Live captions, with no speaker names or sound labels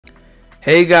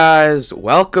Hey guys,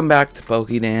 welcome back to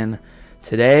Pokédan.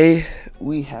 Today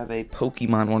we have a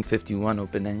Pokemon 151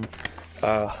 opening.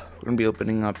 We're gonna be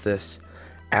opening up this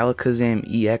Alakazam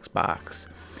EX box.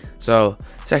 So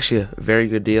it's actually a very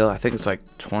good deal. I think it's like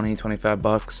 25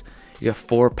 bucks. You get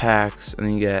 4 packs and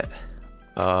then you get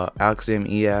Alakazam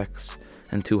EX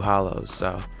and 2 holos.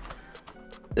 So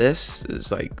this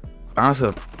is like honestly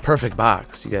a perfect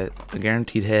box. You get a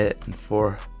guaranteed hit and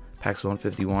 4 packs of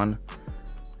 151.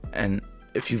 And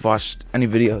if you've watched any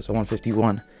videos of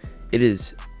 151, it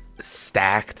is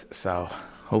stacked. So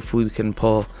hopefully we can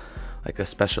pull like a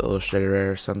special illustrator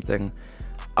rare or something.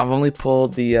 I've only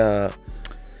pulled the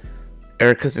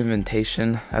Erica's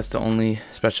Invitation. That's the only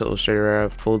special illustrator rare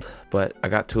I've pulled, but I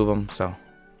got 2 of them, so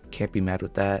can't be mad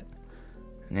with that.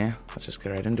 And yeah, let's just get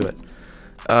right into it.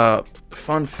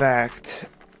 Fun fact,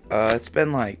 it's been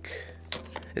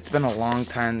a long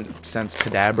time since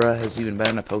Kadabra has even been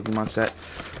in a Pokemon set.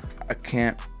 I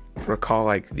can't recall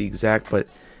like the exact, but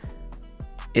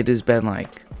it has been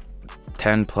like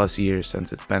 10 plus years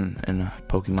since it's been in a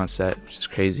Pokemon set, which is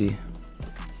crazy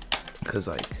because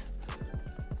like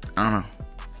I don't know,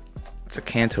 it's a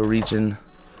Kanto region,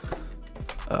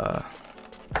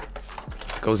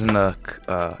 goes into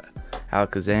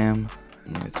Alakazam,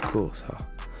 and it's cool. So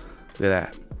look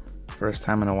at that, first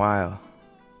time in a while,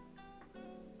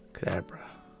 Kadabra.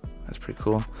 That's pretty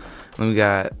cool. And then we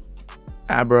got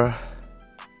Abra,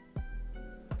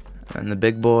 and the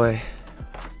big boy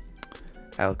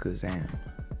Alakazam.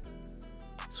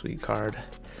 Sweet card.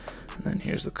 And then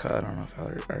here's the card. I don't know if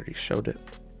I already showed it.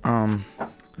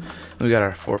 We got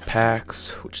our 4 packs,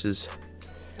 which is,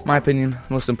 in my opinion,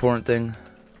 the most important thing.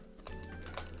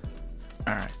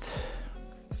 Alright,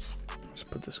 let's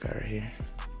put this guy right here.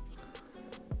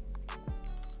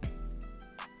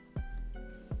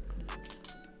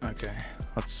 Okay,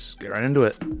 let's get right into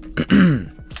it.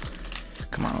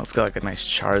 Come on, let's get like a nice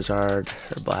Charizard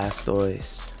or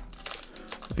Blastoise,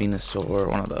 Venusaur,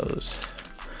 one of those,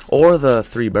 or the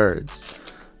 3 birds.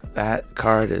 That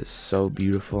card is so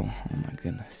beautiful. Oh my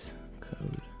goodness.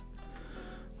 Code.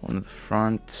 One of the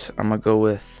front. I'm gonna go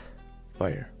with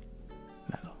Fire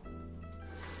Metal.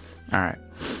 All right,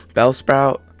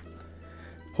 Bellsprout,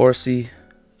 Horsey,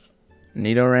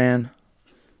 Nidoran,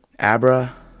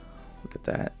 Abra. Look at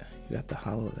that. You got the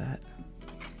holo of that.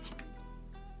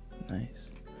 Nice.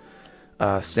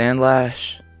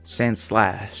 Sandslash,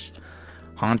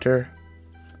 Haunter,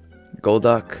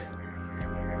 Golduck,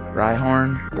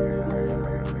 Rhyhorn,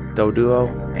 Doduo,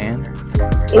 and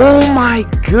oh my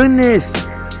goodness!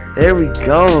 There we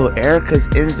go. Erica's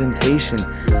Invitation.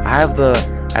 I have the,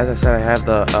 as I said, I have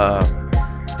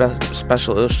the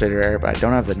special illustrator rare, but I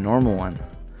don't have the normal one.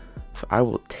 So I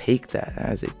will take that.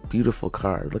 That is a beautiful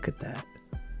card. Look at that.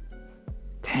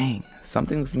 Dang,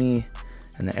 something with me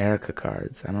and the Erica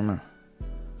cards. I don't know.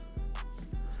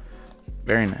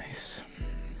 Very nice.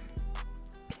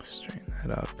 Straighten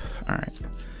that up. All right.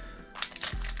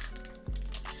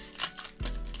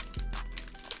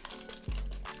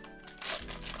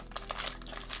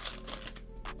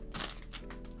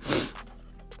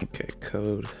 Okay,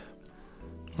 code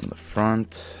on the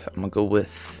front. I'm gonna go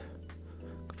with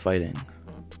Fighting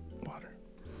Water.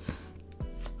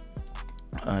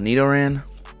 Nidoran,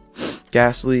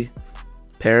 Ghastly,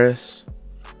 Paris,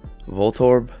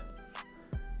 Voltorb,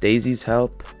 Daisy's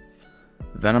Help,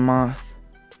 Venomoth,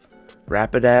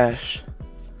 Rapidash,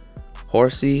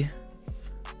 Horsey,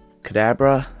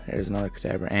 Kadabra, there's another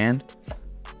Kadabra, and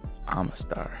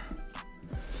Amistar.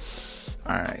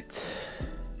 Alright,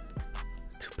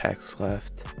 2 packs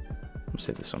left. I'm gonna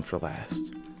save this one for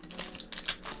last.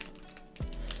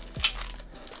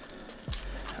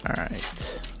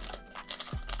 Alright,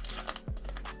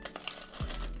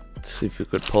 let's see if we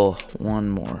could pull one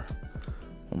more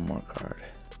card.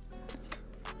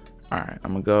 Alright,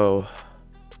 I'm gonna go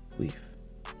Leaf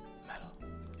Metal.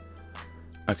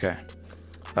 Okay,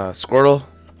 Squirtle,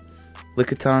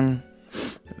 Lickitung,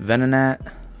 Venonat,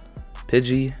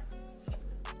 Pidgey,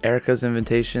 Erica's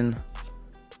Invitation,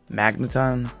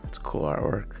 Magneton, that's cool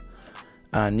artwork,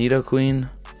 Nidoqueen,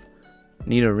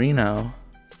 Nidorino,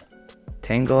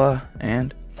 Tangela,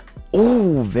 and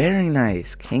oh, very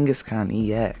nice, Kangaskhan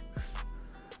EX.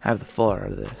 I have the full art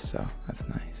of this, so that's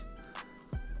nice.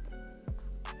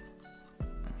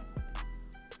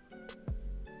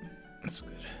 That's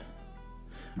good.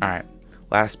 Alright,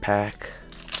 last pack.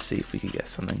 Let's see if we can get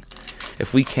something.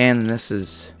 If we can, then this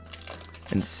is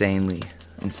insanely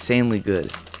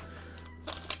good.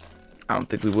 I don't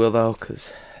think we will though,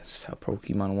 because that's just how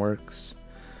Pokemon works.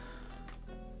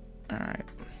 Alright,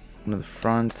 one to the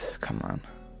front. Come on.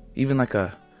 Even like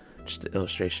just an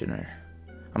illustration there.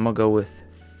 I'm gonna go with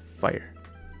Fire.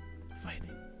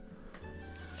 Fighting.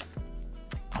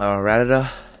 Rattata,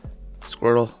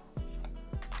 Squirtle,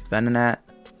 Venonat,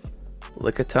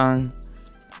 Lickitung,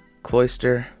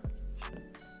 Cloyster,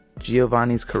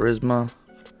 Giovanni's Charisma,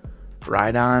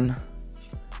 Rhydon,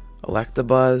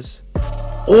 Electabuzz.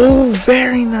 Oh,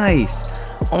 very nice.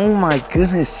 Oh my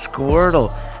goodness,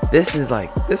 Squirtle. This is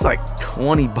like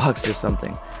 $20 or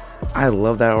something. I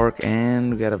love that orc,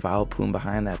 and we got a Vileplume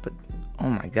behind that, but oh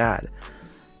my god.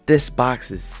 This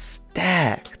box is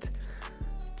stacked.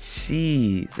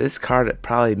 Jeez, this card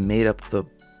probably made up the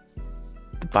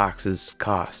box's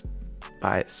cost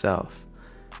by itself.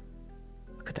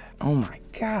 Look at that. Oh my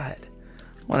god.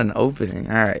 What an opening.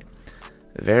 Alright.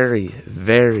 Very,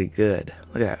 very good.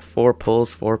 Look at that. 4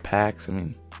 pulls, 4 packs. I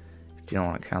mean, if you don't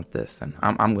want to count this, then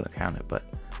I'm going to count it, but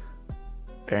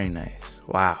very nice.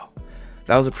 Wow.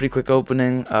 That was a pretty quick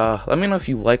opening. Let me know if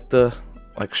you like the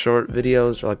short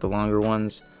videos or like the longer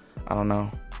ones. I don't know.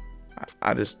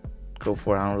 I just go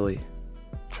for it. I don't really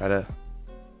try to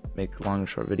make long or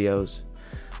short videos.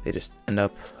 They just end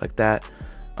up like that.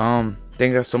 Thank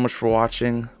you guys so much for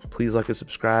watching. Please like and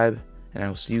subscribe, and I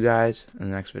will see you guys in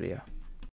the next video.